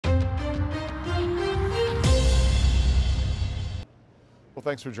Well,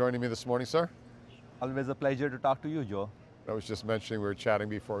 thanks for joining me this morning, sir. Always a pleasure to talk to you, Joe. I was just mentioning, we were chatting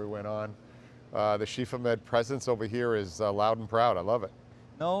before we went on. The Shifamed presence over here is loud and proud. I love it.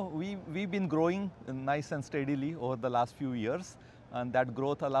 No, we've been growing nice and steadily over the last few years, and that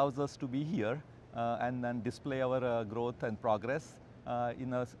growth allows us to be here and display our growth and progress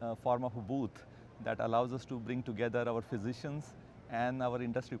in a form of a booth that allows us to bring together our physicians and our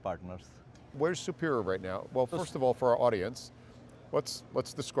industry partners. Where's Supira right now? Well, first of all, for our audience,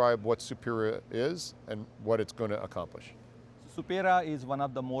 let's describe what Supira is and what it's going to accomplish. Supira is one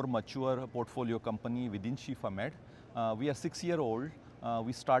of the more mature portfolio company within Shifamed. We are 6-year-old.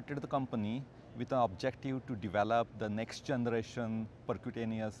 We started the company with an objective to develop the next generation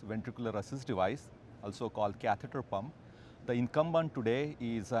percutaneous ventricular assist device, also called catheter pump. The incumbent today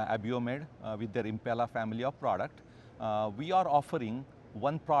is Abiomed with their Impella family of product. We are offering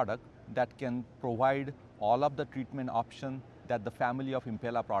one product that can provide all of the treatment options that the family of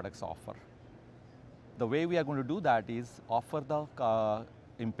Impella products offer. The way we are going to do that is offer the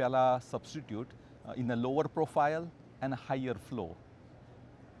Impella substitute in a lower profile and a higher flow.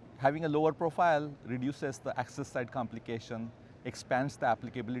 Having a lower profile reduces the access site complication, expands the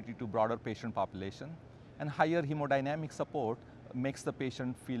applicability to broader patient population, and higher hemodynamic support makes the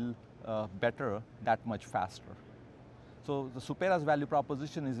patient feel better that much faster. So the Supira's value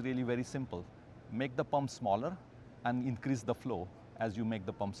proposition is really very simple. Make the pump smaller and increase the flow as you make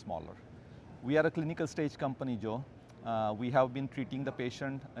the pump smaller. We are a clinical stage company, Joe. We have been treating the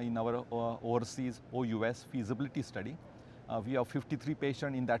patient in our overseas OUS feasibility study. We have 53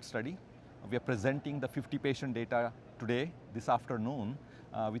 patients in that study. We are presenting the 50 patient data today, this afternoon,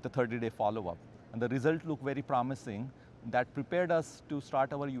 with a 30-day follow-up. And the results look very promising. That prepared us to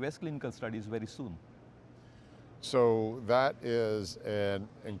start our US clinical studies very soon. So that is an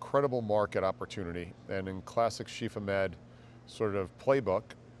incredible market opportunity, and in classic Shifamed sort of playbook,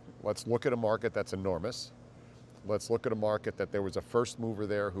 let's look at a market that's enormous. Let's look at a market that there was a first mover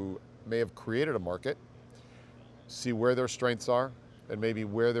there who may have created a market, see where their strengths are, and maybe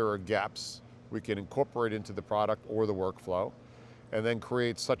where there are gaps we can incorporate into the product or the workflow, and then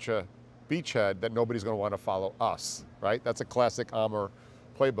create such a beachhead that nobody's going to want to follow us, right? That's a classic Amr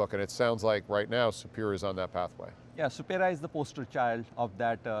playbook, and it sounds like right now Supira is on that pathway. Yeah, Supira is the poster child of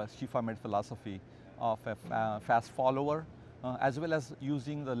that Shifamed philosophy of a fast follower, as well as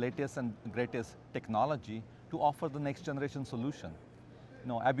using the latest and greatest technology to offer the next generation solution.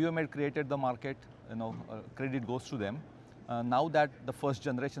 Abiomed created the market, credit goes to them. Now that the first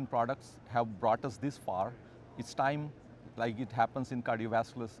generation products have brought us this far, it's time, like it happens in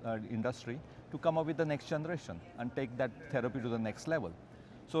cardiovascular industry, to come up with the next generation and take that therapy to the next level.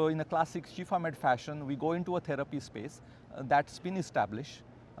 So in a classic Shifamed fashion, we go into a therapy space that's been established.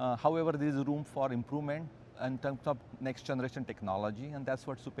 However, there is room for improvement in terms of next generation technology, and that's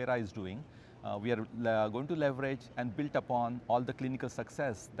what Supira is doing. We are going to leverage and build upon all the clinical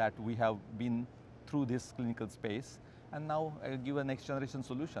success that we have been through this clinical space, and now give a next generation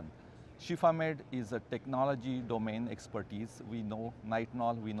solution. Shifamed is a technology domain expertise. We know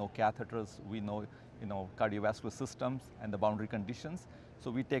nitinol, we know catheters, we know cardiovascular systems and the boundary conditions. So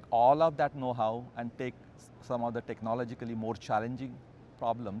we take all of that know-how and take some of the technologically more challenging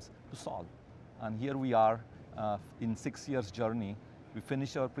problems to solve. And here we are in 6 years journey. We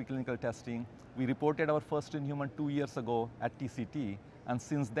finished our preclinical testing. We reported our first in human 2 years ago at TCT, and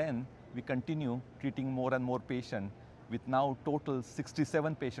since then we continue treating more and more patients with now total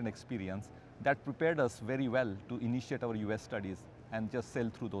 67 patient experience that prepared us very well to initiate our US studies and just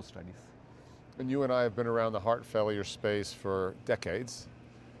sail through those studies. And you and I have been around the heart failure space for decades.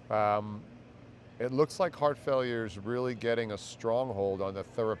 It looks like heart failure is really getting a stronghold on the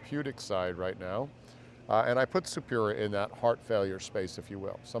therapeutic side right now. And I put Supira in that heart failure space, if you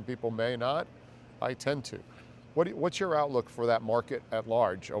will. Some people may not, I tend to. What's your outlook for that market at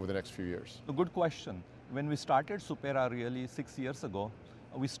large over the next few years? A good question. When we started Supira really 6 years ago,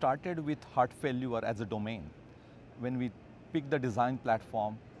 we started with heart failure as a domain. When we picked the design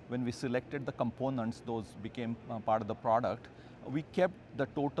platform, when we selected the components, those became part of the product, we kept the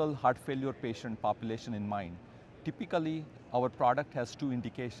total heart failure patient population in mind. Typically, our product has 2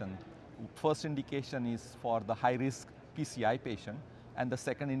 indications. First indication is for the high-risk PCI patient, and the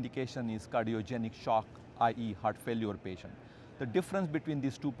second indication is cardiogenic shock, i.e. heart failure patient. The difference between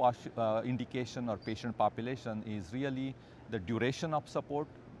these 2 indication or patient population is really the duration of support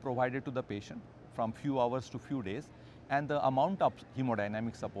provided to the patient from few hours to few days, and the amount of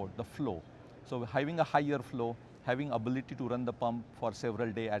hemodynamic support, the flow. So having a higher flow, having ability to run the pump for several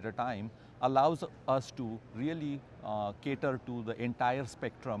days at a time allows us to really cater to the entire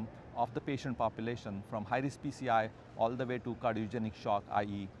spectrum of the patient population from high-risk PCI all the way to cardiogenic shock,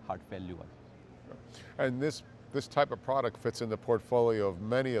 i.e. heart failure. And this type of product fits in the portfolio of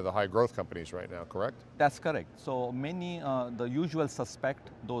many of the high growth companies right now, correct? That's correct. So many, the usual suspect,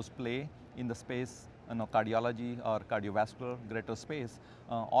 those play in the space, cardiology or cardiovascular greater space,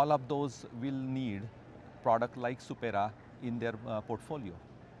 all of those will need product like Supira in their portfolio.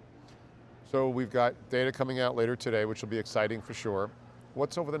 So we've got data coming out later today, which will be exciting for sure.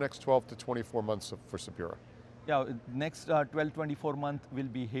 What's over the next 12 to 24 months for Supira? Yeah, next 12-24 months will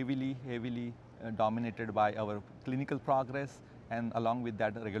be heavily dominated by our clinical progress and along with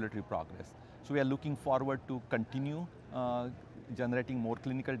that regulatory progress. So we are looking forward to continue generating more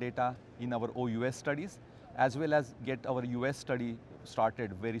clinical data in our OUS studies, as well as get our US study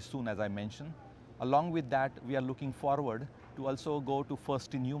started very soon, as I mentioned. Along with that, we are looking forward to also go to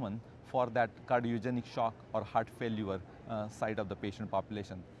first in human for that cardiogenic shock or heart failure side of the patient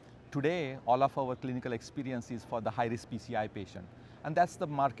population. Today, all of our clinical experience is for the high-risk PCI patient, and that's the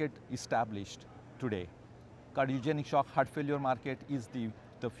market established today. Cardiogenic shock heart failure market is the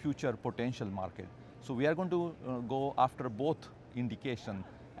future potential market. So we are going to go after both indication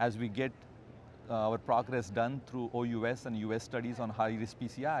as we get our progress done through OUS and US studies on high-risk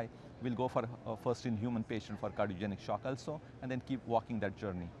PCI. We'll go for first in human patient for cardiogenic shock also, and then keep walking that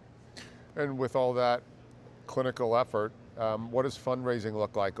journey. And with all that clinical effort, what does fundraising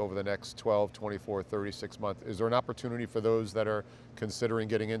look like over the next 12, 24, 36 months? Is there an opportunity for those that are considering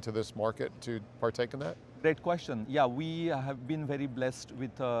getting into this market to partake in that? Great question. Yeah, we have been very blessed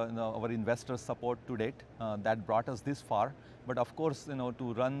with our investor support to date that brought us this far. But of course,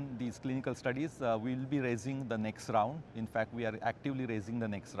 to run these clinical studies, we will be raising the next round. In fact, we are actively raising the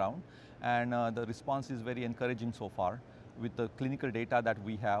next round. And the response is very encouraging so far with the clinical data that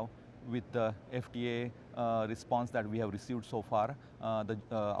we have, with the FDA response that we have received so far. The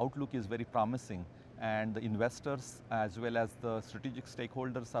outlook is very promising, and the investors as well as the strategic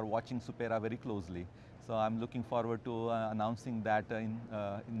stakeholders are watching Supira very closely. So I'm looking forward to announcing that in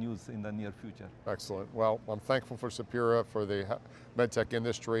news in the near future. Excellent. Well, I'm thankful for Supira, for the medtech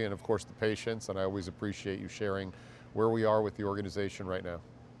industry, and of course the patients, and I always appreciate you sharing where we are with the organization right now.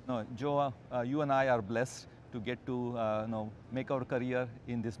 No, Joe, you and I are blessed to get to make our career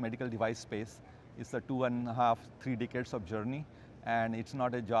in this medical device space. It's a 2.5, 3 decades of journey, and it's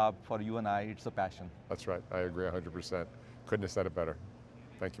not a job for you and I, it's a passion. That's right, I agree 100%. Couldn't have said it better.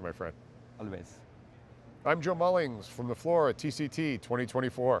 Thank you, my friend. Always. I'm Joe Mullings from the floor at TCT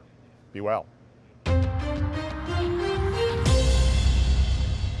 2024. Be well.